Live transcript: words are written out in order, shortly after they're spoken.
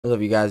What's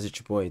up, you guys? It's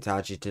your boy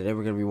Itachi. Today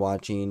we're gonna be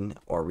watching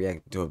or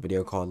reacting to a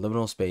video called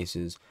Liminal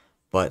Spaces,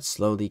 but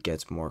slowly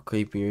gets more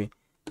creepy.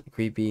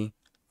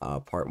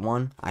 Part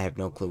one. I have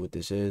no clue what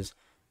this is.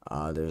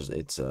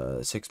 It's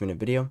a 6-minute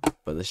video,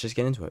 but let's just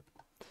get into it.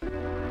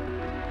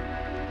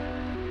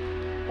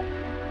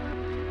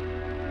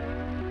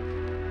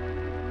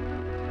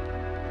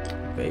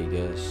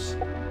 Vegas.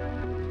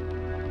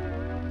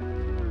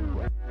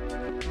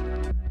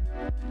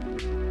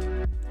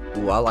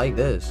 Ooh, I like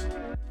this.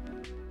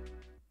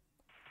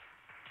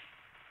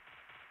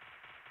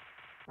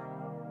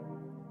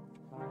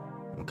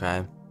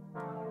 Okay.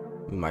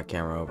 Move my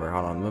camera over.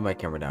 Hold on, move my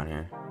camera down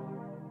here.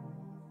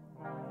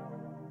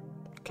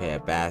 Okay, a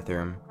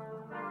bathroom.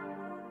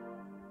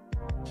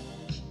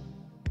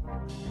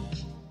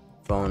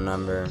 Phone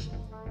number.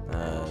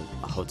 A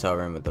hotel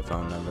room with the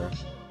phone number.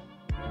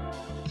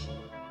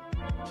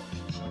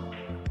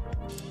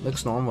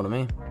 Looks normal to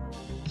me.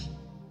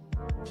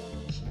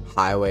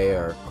 Highway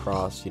or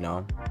cross, you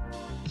know.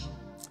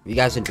 If you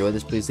guys enjoyed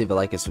this, please leave a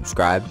like and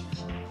subscribe.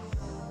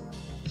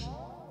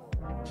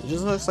 It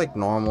just looks like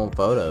normal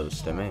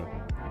photos to me.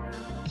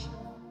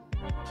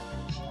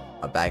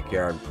 A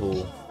backyard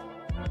pool.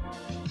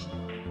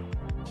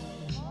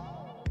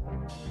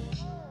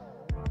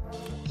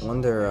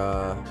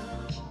 Wonder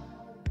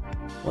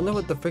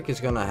what the frick is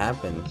gonna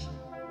happen.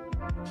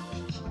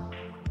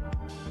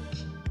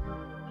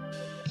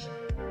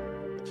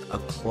 A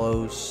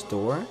closed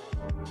store?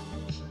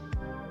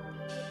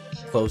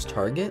 Closed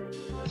Target?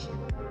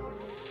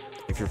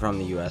 If you're from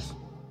the US.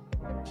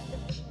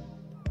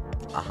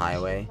 A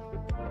highway.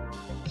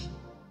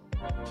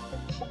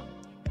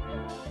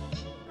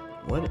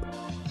 What?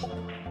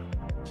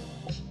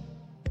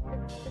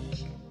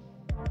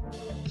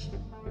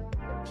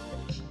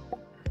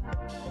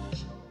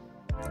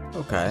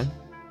 Okay.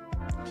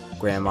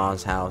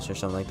 Grandma's house or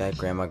something like that.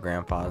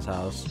 Grandpa's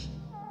house.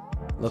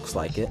 Looks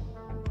like it.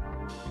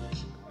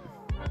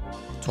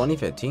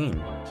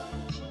 2015.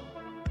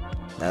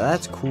 Now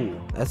that's cool.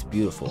 That's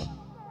beautiful.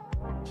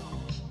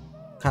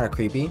 Kind of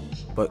creepy,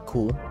 but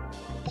cool.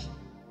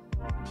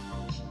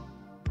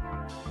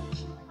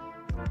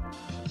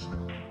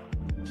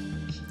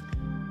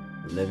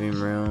 Living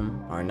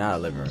room, or not a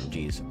living room,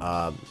 geez.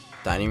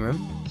 Dining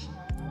room.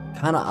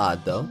 Kind of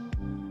odd though.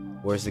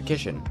 Where's the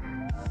kitchen?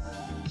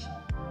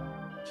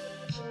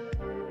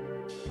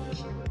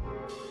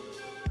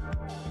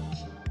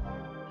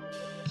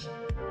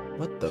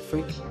 What the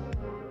freak?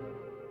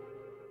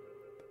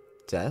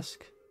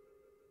 Desk?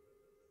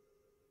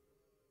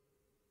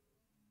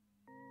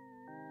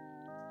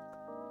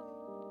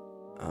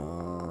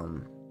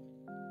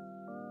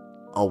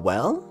 A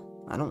well?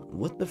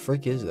 What the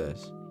frick is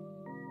this?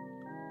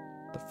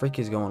 The frick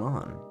is going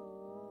on?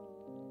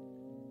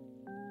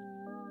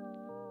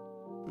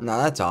 No,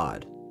 that's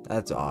odd.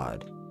 That's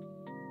odd.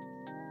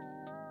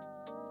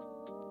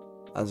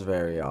 That's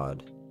very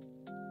odd.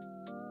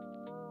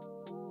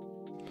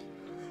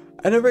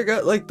 I never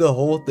got like the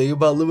whole thing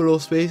about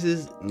liminal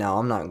spaces. No,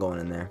 I'm not going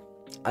in there.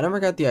 I never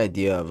got the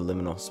idea of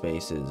liminal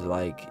spaces.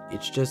 Like,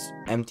 it's just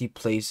empty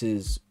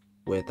places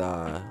with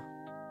empty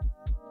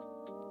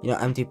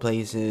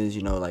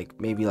places, like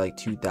maybe like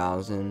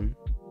 2,000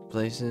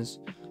 places,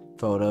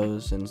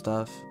 photos and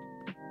stuff.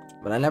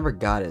 But I never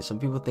got it. Some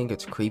people think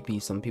it's creepy,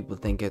 some people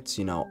think it's,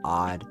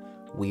 odd,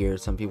 weird,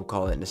 some people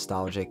call it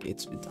nostalgic.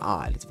 It's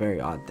odd. It's a very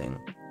odd thing.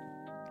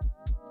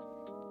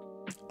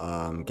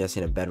 I'm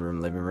guessing a bedroom,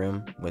 living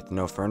room with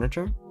no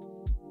furniture.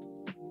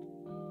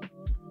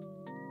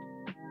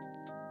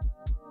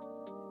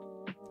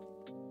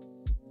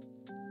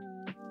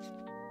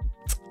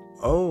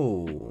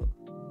 Oh,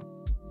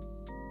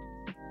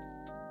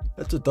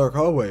 that's a dark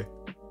hallway.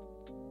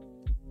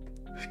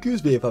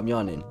 Excuse me if I'm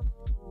yawning.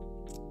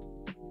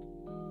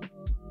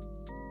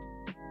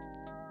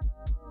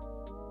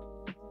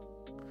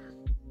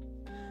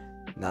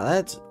 Now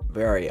that's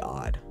very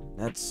odd.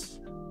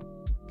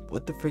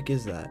 What the freak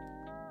is that?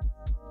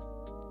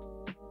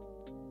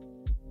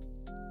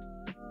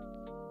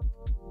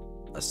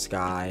 A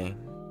sky.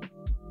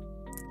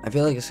 I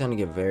feel like it's gonna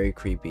get very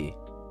creepy.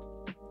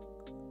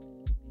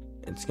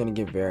 It's gonna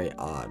get very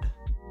odd.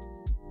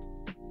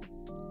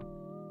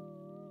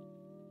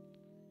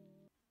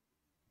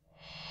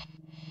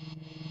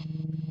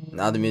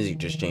 Now the music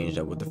just changed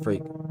up. What the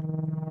freak?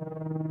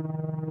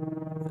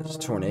 It's a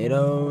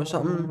tornado or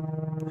something?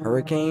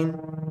 Hurricane?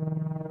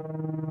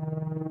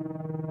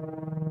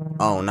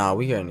 Oh no,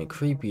 we getting it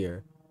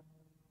creepier.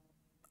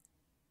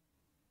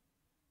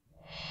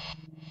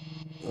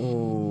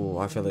 Oh,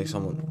 I feel like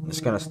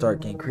it's gonna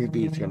start getting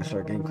creepy. It's gonna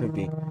start getting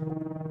creepy.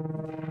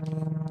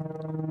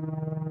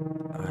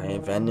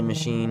 Alright, vending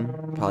machine.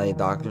 Probably a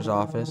doctor's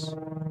office.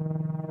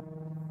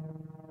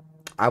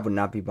 I would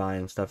not be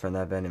buying stuff from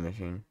that vending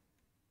machine.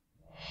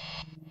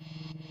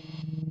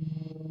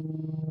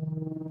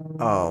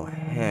 Oh,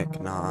 heck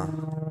nah.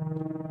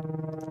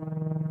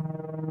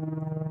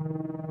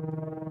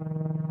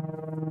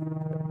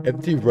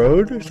 Empty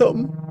road or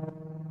something?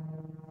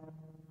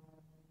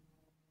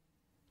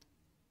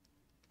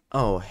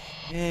 Oh,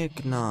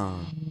 heck nah.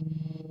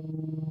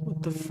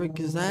 What the frick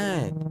is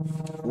that?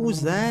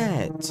 Who's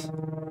that?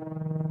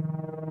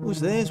 Who's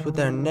this with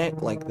their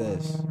neck like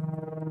this?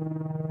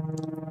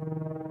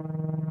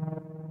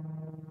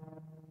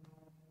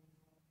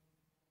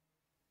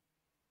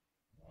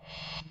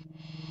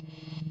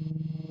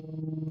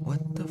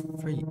 What the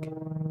freak?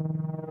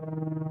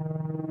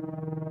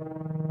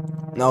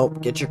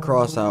 Nope, get your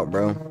cross out,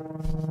 bro.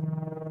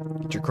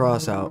 Get your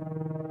cross out.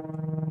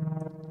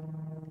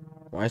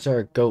 Why is there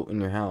a goat in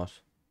your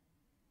house?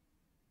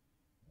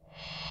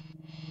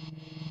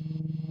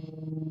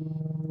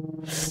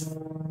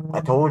 I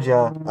told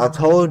ya. I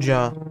told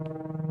ya.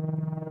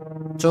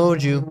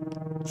 Told you.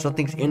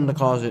 Something's in the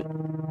closet.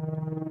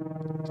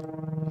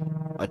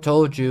 I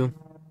told you.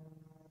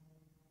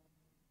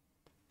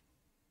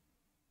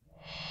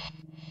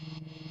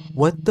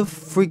 What the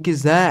freak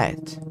is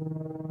that?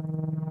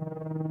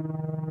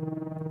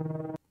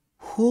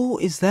 Who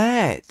is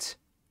that?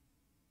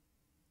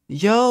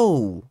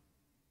 Yo!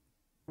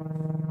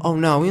 Oh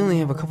no, we only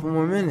have a couple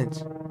more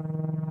minutes.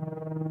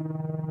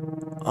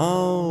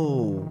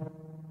 Oh.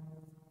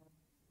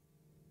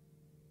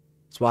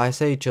 That's why I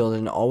say,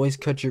 children, always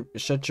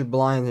shut your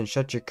blinds and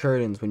shut your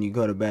curtains when you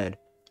go to bed.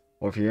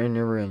 Or if you're in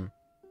your room.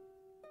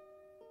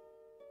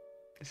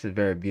 This is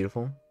very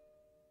beautiful.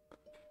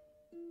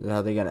 Is that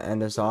how they're gonna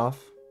end us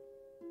off?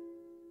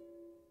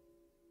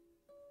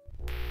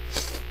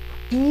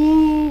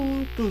 Ooh,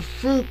 what the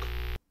frick?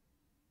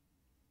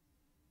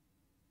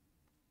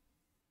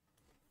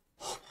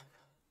 Oh my god.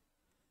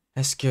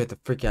 That scared the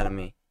freak out of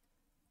me.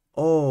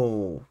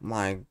 Oh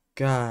my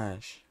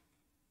gosh.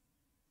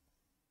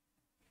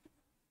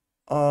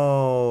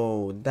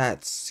 Oh,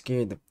 that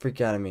scared the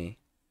freak out of me.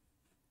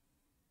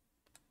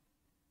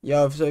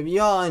 Yo, so if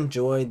y'all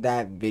enjoyed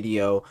that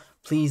video,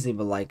 please leave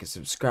a like and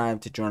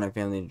subscribe to join our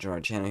family and join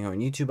our channel here on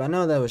YouTube. I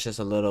know that was just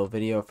a little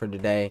video for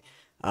today.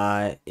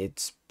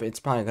 It's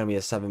probably gonna be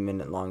a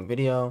 7-minute long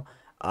video.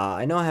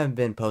 I know I haven't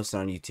been posting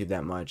on YouTube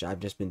that much. I've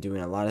just been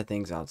doing a lot of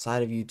things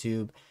outside of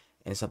YouTube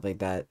and stuff like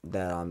that.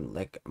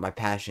 Like my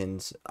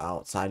passions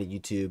outside of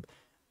YouTube.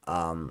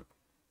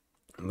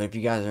 But if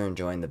you guys are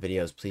enjoying the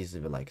videos, please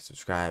leave a like and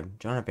subscribe.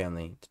 Join our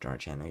family to join our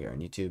channel here on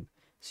YouTube.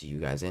 See you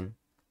guys in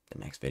the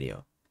next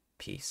video.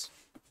 Peace.